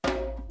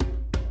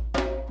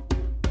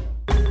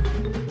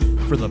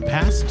For the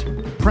past,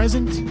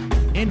 present,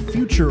 and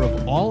future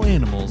of all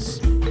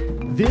animals,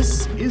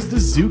 this is the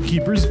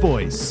Zookeeper's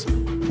Voice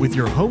with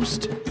your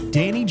host,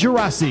 Danie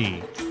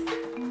Gerasi.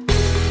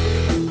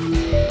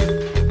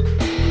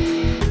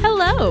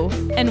 Hello,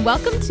 and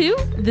welcome to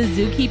the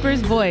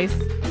Zookeeper's Voice.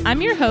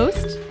 I'm your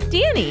host,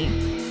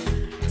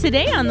 Danie.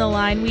 Today on the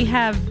line we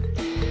have...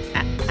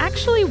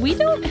 Actually, we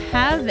don't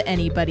have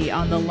anybody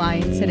on the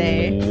line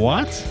today.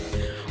 What?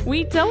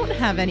 We don't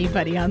have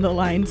anybody on the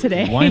line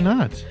today. Why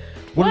not?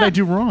 What did I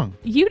do wrong?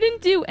 You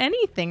didn't do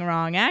anything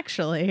wrong,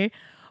 actually.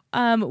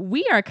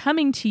 We are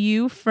coming to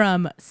you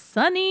from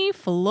sunny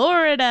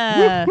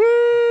Florida.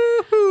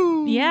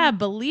 Woo-hoo! Yeah,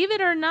 believe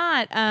it or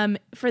not,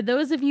 for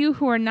those of you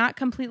who are not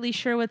completely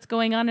sure what's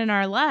going on in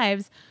our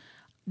lives,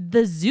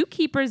 the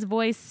Zookeeper's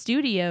Voice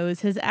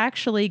Studios has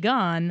actually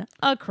gone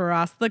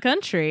across the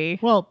country.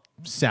 Well,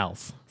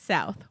 south.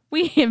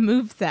 We have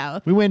moved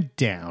south. We went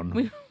down.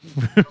 We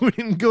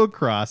didn't go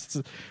across.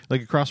 It's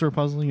like a crossword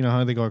puzzle. You know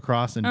how they go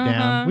across and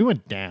down? We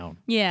went down.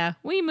 Yeah,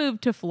 we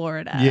moved to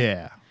Florida.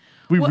 Yeah.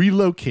 We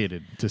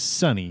relocated to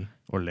sunny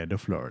Orlando,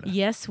 Florida.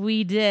 Yes,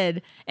 we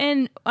did.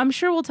 And I'm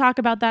sure we'll talk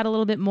about that a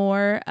little bit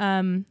more.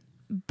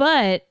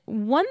 But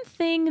one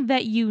thing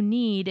that you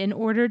need in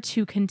order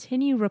to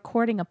continue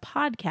recording a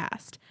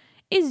podcast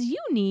is you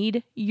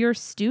need your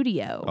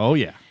studio. Oh,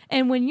 yeah.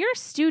 And when your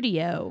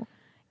studio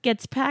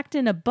gets packed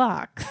in a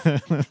box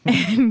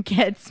and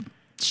gets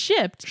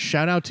shipped.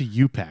 Shout out to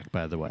UPAC,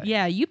 by the way.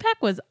 Yeah,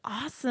 UPAC was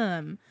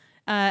awesome.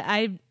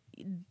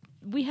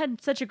 We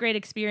had such a great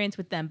experience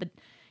with them, but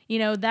you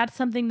know, that's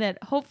something that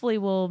hopefully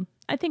we'll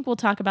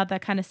talk about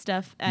that kind of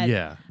stuff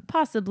at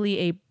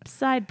possibly a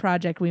side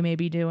project we may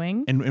be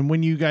doing. And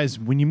when you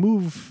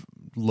move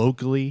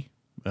locally,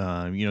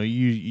 you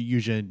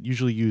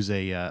usually use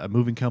a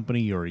moving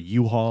company or a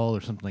U-Haul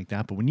or something like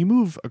that. But when you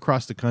move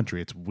across the country,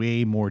 it's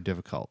way more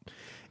difficult.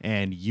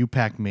 And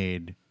UPAC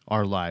made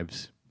our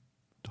lives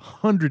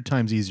 100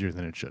 times easier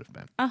than it should have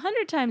been.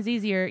 100 times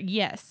easier,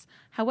 yes.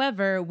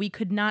 However, we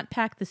could not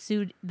pack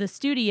the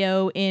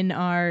studio in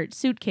our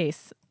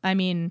suitcase. I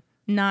mean,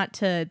 not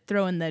to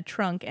throw in the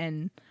trunk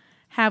and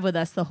have with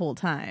us the whole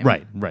time.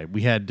 Right.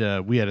 We had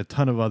a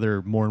ton of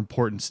other more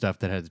important stuff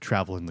that had to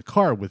travel in the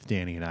car with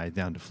Danie and I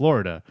down to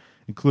Florida,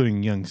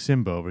 including young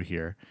Simba over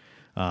here.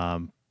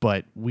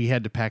 But we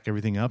had to pack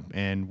everything up,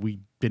 and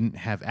we didn't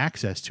have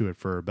access to it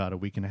for about a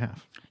week and a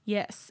half.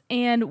 Yes.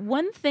 And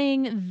one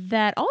thing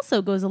that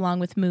also goes along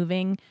with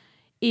moving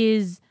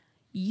is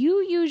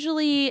you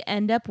usually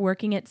end up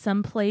working at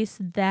some place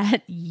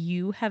that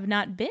you have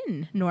not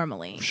been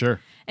normally. Sure.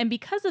 And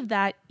because of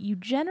that, you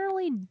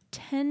generally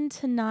tend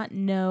to not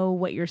know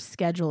what your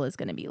schedule is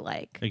going to be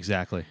like.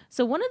 Exactly.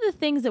 So one of the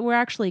things that we're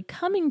actually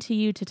coming to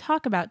you to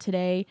talk about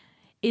today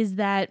is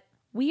that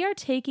we are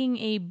taking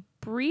a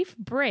brief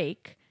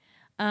break.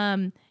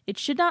 It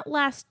should not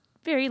last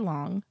very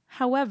long.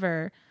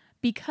 However,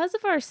 because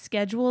of our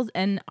schedules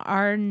and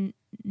our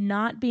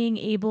not being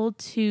able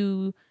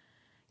to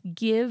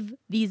give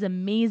these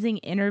amazing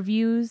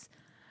interviews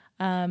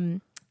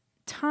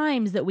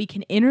times that we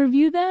can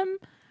interview them,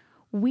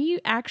 we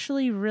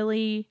actually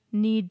really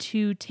need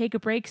to take a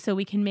break so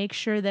we can make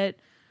sure that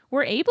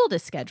we're able to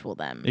schedule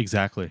them.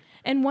 Exactly.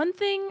 And one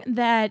thing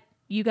that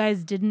you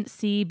guys didn't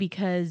see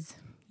because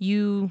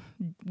you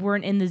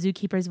weren't in the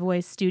Zookeeper's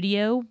Voice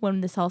studio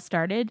when this all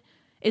started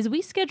is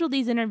we scheduled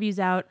these interviews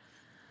out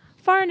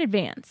far in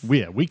advance.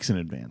 Yeah, weeks in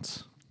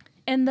advance.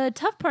 And the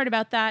tough part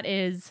about that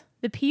is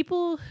the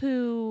people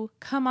who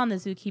come on the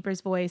Zookeeper's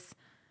Voice,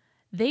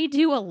 they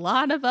do a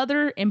lot of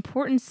other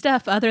important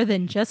stuff other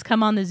than just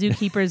come on the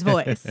Zookeeper's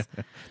Voice.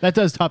 That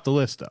does top the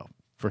list, though,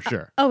 for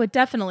sure. Oh, it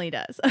definitely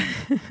does.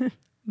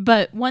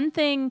 But one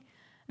thing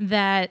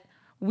that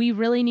we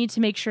really need to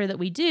make sure that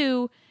we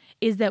do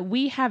is that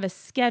we have a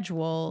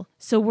schedule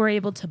so we're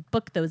able to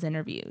book those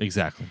interviews.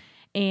 Exactly.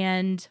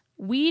 And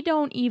we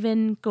don't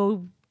even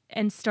go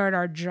and start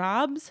our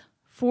jobs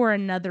for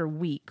another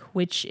week,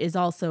 which is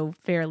also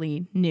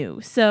fairly new.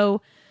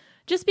 So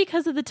just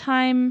because of the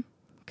time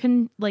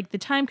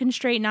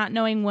constraint, not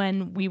knowing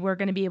when we were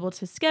going to be able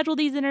to schedule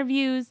these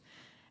interviews,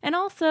 and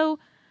also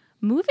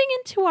moving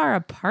into our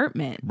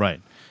apartment.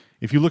 Right.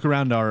 If you look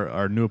around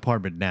our new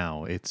apartment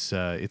now, it's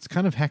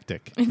kind of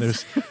hectic.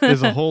 There's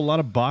a whole lot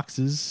of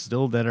boxes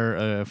still that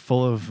are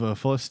full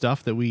of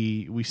stuff that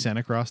we sent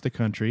across the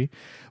country,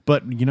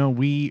 but you know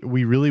we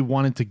really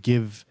wanted to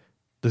give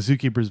the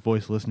Zookeeper's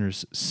Voice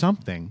listeners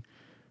something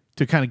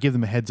to kind of give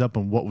them a heads up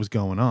on what was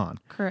going on.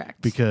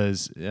 Correct.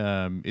 Because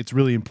it's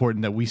really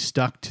important that we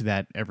stuck to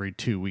that every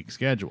 2-week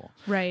schedule.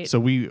 Right. So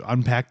we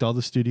unpacked all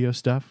the studio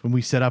stuff and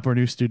we set up our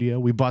new studio.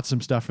 We bought some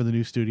stuff for the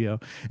new studio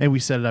and we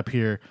set it up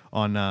here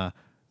on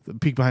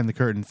Peek Behind the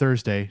Curtain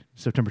Thursday,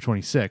 September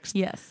 26th.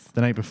 Yes.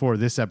 The night before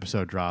this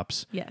episode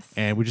drops. Yes.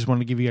 And we just wanted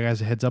to give you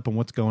guys a heads up on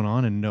what's going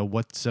on and know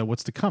what's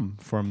to come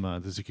from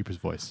the Zookeeper's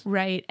Voice.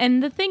 Right.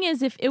 And the thing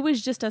is, if it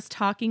was just us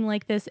talking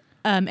like this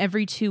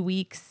every 2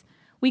 weeks,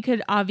 we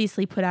could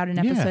obviously put out an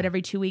episode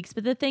every 2 weeks.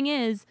 But the thing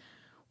is,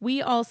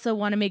 we also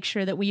want to make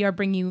sure that we are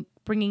bringing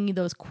you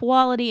those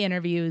quality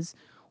interviews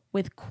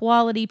with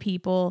quality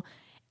people.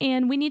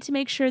 And we need to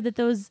make sure that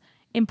those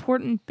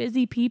important,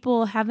 busy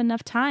people have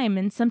enough time.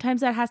 And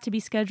sometimes that has to be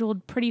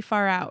scheduled pretty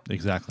far out.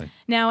 Exactly.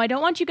 Now, I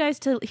don't want you guys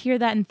to hear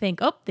that and think,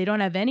 oh, they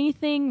don't have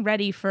anything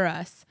ready for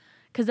us,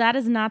 because that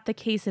is not the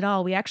case at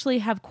all. We actually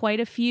have quite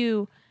a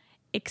few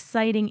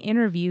exciting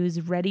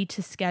interviews ready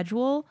to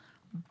schedule,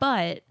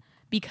 but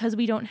because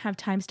we don't have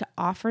times to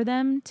offer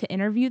them, to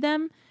interview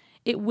them,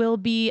 it will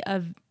be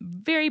a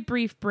very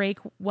brief break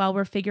while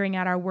we're figuring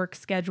out our work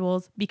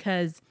schedules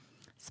because,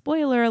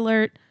 spoiler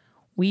alert,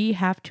 we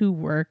have to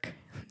work.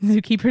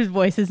 Zookeeper's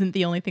voice isn't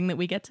the only thing that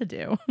we get to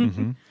do.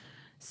 Mm-hmm.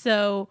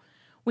 So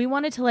we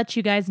wanted to let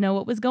you guys know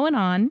what was going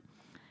on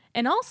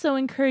and also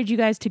encourage you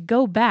guys to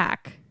go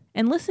back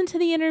and listen to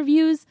the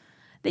interviews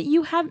that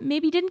you have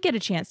maybe didn't get a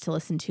chance to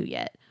listen to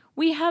yet.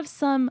 We have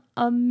some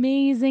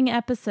amazing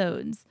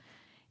episodes.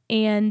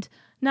 And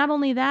not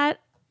only that,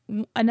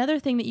 another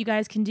thing that you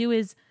guys can do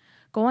is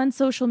go on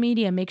social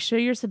media. Make sure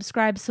you're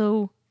subscribed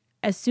so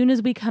as soon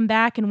as we come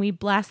back and we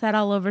blast that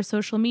all over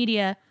social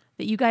media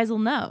that you guys will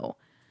know.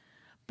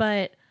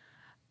 But,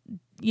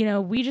 you know,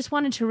 we just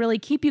wanted to really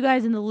keep you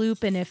guys in the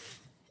loop. And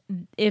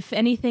if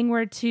anything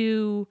were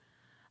to,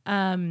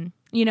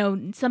 you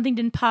know, something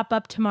didn't pop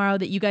up tomorrow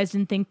that you guys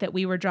didn't think that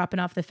we were dropping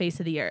off the face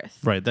of the earth.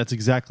 Right. That's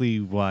exactly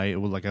why,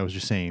 like I was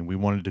just saying, we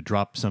wanted to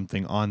drop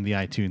something on the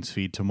iTunes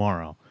feed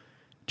tomorrow,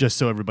 just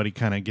so everybody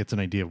kind of gets an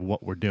idea of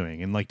what we're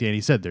doing. And like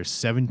Danie said, there's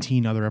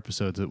 17 other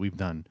episodes that we've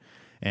done.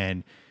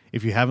 And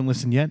if you haven't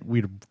listened yet,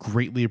 we'd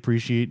greatly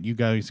appreciate you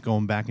guys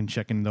going back and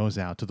checking those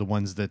out to the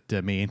ones that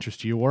may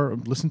interest you, or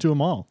listen to them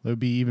all. That would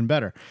be even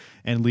better.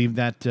 And leave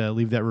that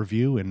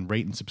review and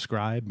rate and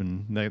subscribe.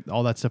 And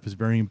all that stuff is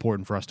very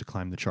important for us to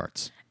climb the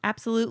charts.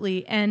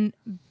 Absolutely. And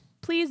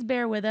please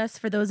bear with us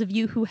for those of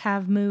you who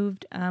have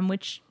moved,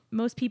 which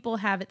most people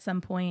have at some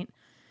point.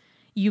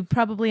 You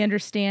probably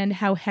understand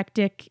how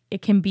hectic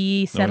it can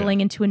be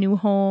settling into a new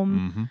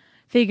home,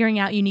 figuring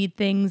out you need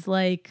things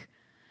like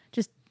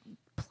just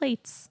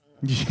plates.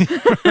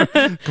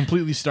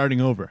 Completely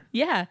starting over.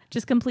 Yeah,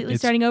 just completely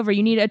starting over.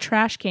 You need a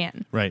trash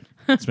can. Right.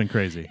 It's been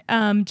crazy.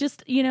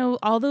 Just, you know,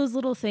 all those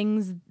little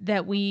things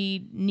that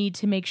we need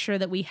to make sure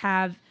that we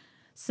have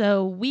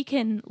so we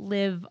can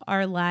live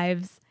our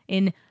lives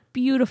in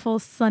beautiful,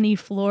 sunny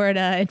Florida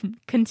and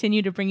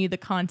continue to bring you the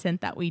content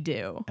that we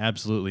do.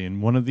 Absolutely.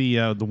 And one of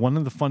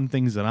the fun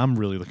things that I'm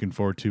really looking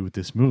forward to with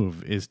this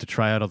move is to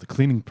try out all the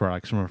cleaning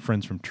products from our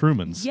friends from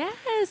Truman's.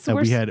 Yes.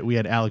 We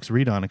had Alex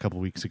Reed on a couple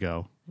weeks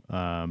ago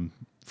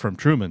from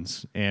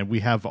Truman's, and we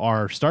have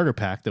our starter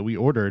pack that we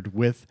ordered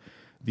with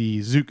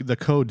the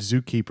code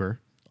Zookeeper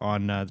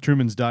on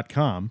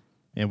Trumans.com,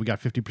 and we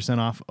got 50%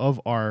 off of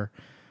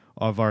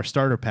our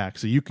starter pack.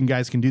 So you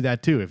guys can do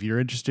that too. If you're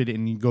interested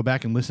and you go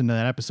back and listen to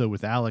that episode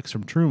with Alex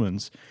from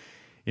Truman's,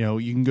 you know,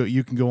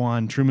 you can go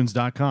on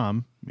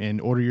Trumans.com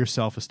and order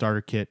yourself a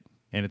starter kit,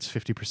 and it's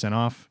 50%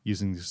 off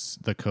using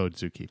the code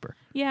Zookeeper.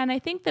 Yeah, and I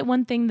think that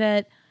one thing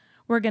that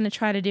we're going to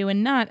try to do,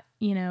 and not,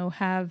 you know,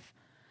 have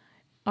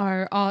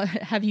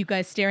you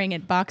guys staring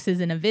at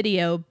boxes in a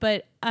video,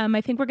 but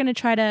I think we're going to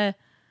try to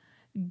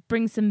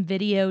bring some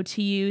video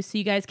to you so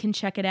you guys can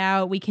check it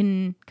out. We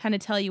can kind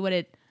of tell you what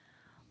it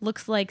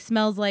looks like,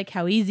 smells like,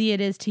 how easy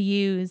it is to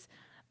use.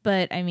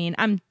 But I mean,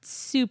 I'm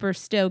super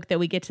stoked that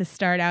we get to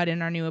start out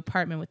in our new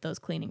apartment with those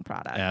cleaning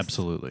products.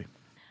 Absolutely.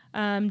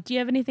 Do you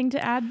have anything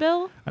to add,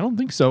 Bill? I don't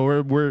think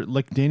so. We're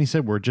like Danie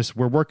said,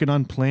 we're working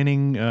on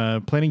planning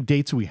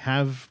dates. We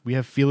have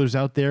feelers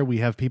out there. We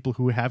have people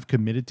who have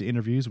committed to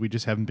interviews. We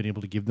just haven't been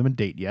able to give them a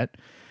date yet.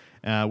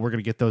 We're going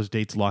to get those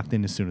dates locked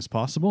in as soon as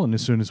possible, and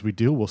as soon as we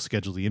do, we'll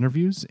schedule the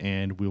interviews,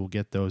 and we will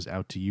get those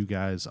out to you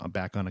guys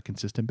back on a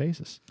consistent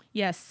basis.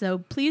 Yes, so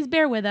please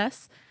bear with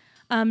us.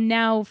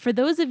 Now, for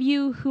those of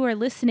you who are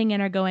listening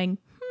and are going,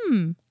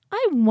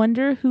 I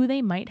wonder who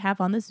they might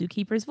have on the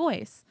Zookeeper's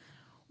voice.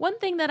 One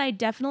thing that I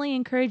definitely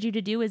encourage you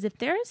to do is if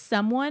there is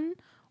someone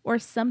or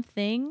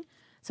something,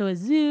 so a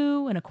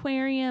zoo, an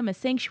aquarium, a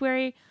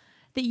sanctuary,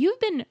 that you've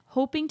been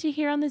hoping to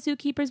hear on the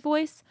Zookeeper's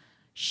voice,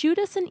 shoot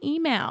us an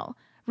email.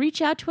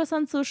 Reach out to us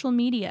on social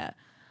media.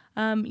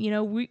 You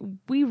know,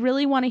 we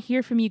really want to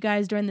hear from you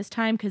guys during this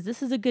time because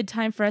this is a good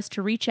time for us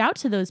to reach out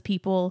to those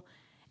people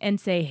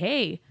and say,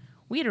 hey,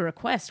 we had a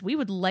request. We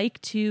would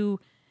like to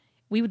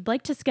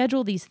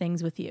schedule these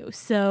things with you.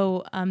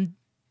 So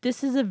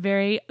this is a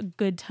very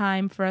good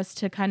time for us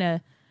to kind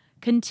of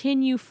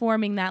continue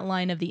forming that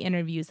line of the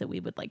interviews that we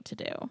would like to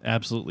do.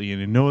 Absolutely.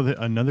 And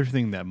another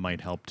thing that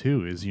might help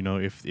too is, you know,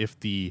 if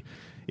the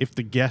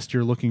guest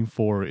you're looking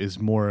for is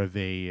more of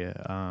a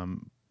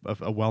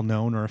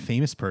well-known or a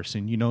famous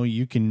person, you know,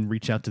 you can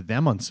reach out to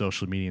them on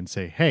social media and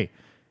say, hey,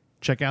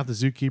 check out the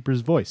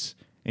Zookeeper's voice.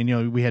 And, you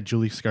know, we had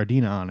Julie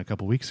Scardina on a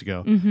couple weeks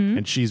ago,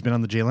 and she's been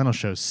on the Jay Leno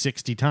show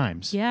 60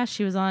 times. Yeah,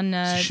 she was on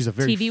she's a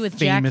very TV with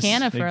famous, Jack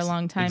Hanna for a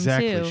long time,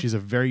 exactly. too. She's a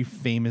very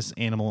famous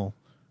animal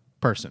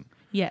person.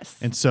 Yes.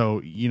 And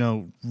so,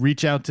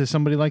 reach out to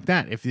somebody like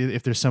that.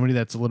 If there's somebody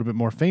that's a little bit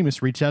more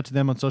famous, reach out to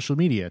them on social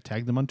media,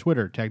 tag them on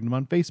Twitter, tag them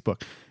on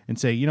Facebook, and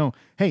say,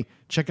 hey,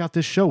 check out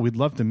this show. We'd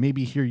love to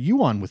maybe hear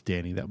you on with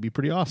Danie. That would be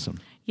pretty awesome.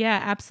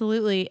 Yeah,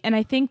 absolutely. And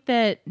I think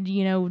that,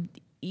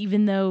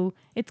 even though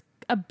it's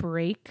a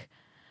break,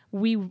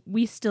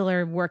 we still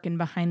are working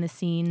behind the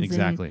scenes.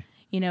 Exactly.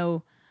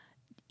 And,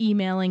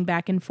 emailing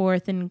back and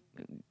forth and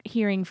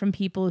hearing from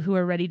people who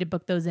are ready to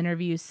book those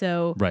interviews.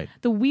 So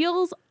the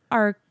wheels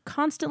are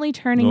constantly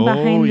turning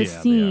behind the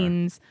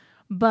scenes.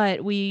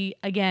 But we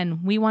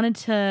wanted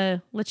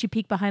to let you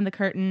peek behind the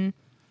curtain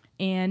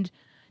and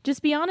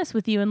just be honest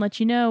with you and let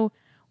you know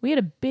we had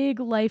a big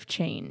life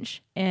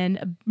change and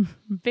a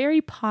very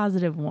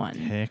positive one.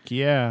 Heck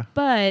yeah.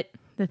 But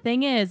the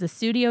thing is, a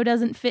studio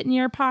doesn't fit in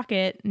your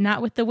pocket,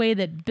 not with the way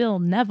that Bill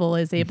Neville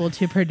is able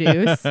to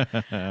produce.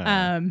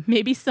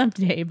 Maybe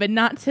someday, but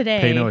not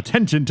today. Pay no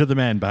attention to the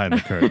man behind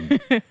the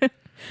curtain.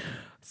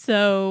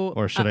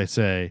 Or should I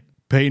say,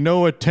 pay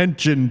no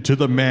attention to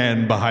the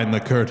man behind the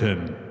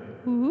curtain.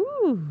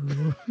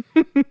 Ooh.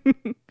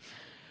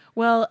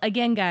 Well,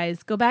 again,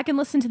 guys, go back and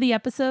listen to the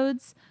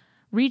episodes.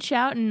 Reach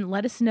out and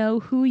let us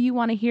know who you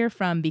want to hear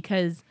from,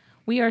 because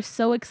we are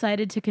so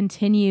excited to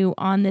continue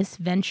on this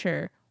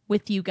venture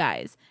with you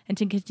guys and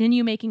to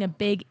continue making a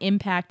big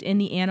impact in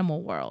the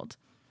animal world.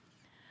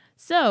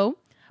 So,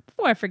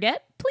 before I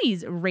forget,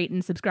 please rate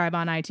and subscribe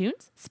on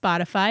iTunes,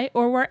 Spotify,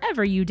 or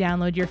wherever you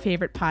download your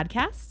favorite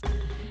podcasts.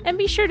 And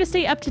be sure to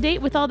stay up to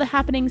date with all the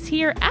happenings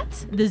here at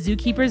The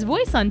Zookeeper's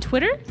Voice on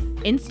Twitter,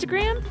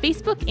 Instagram,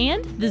 Facebook,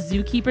 and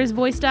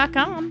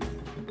thezookeepersvoice.com.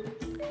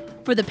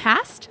 For the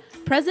past,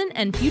 present,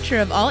 and future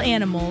of all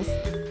animals,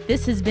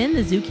 this has been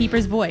The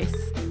Zookeeper's Voice.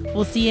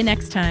 We'll see you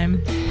next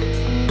time.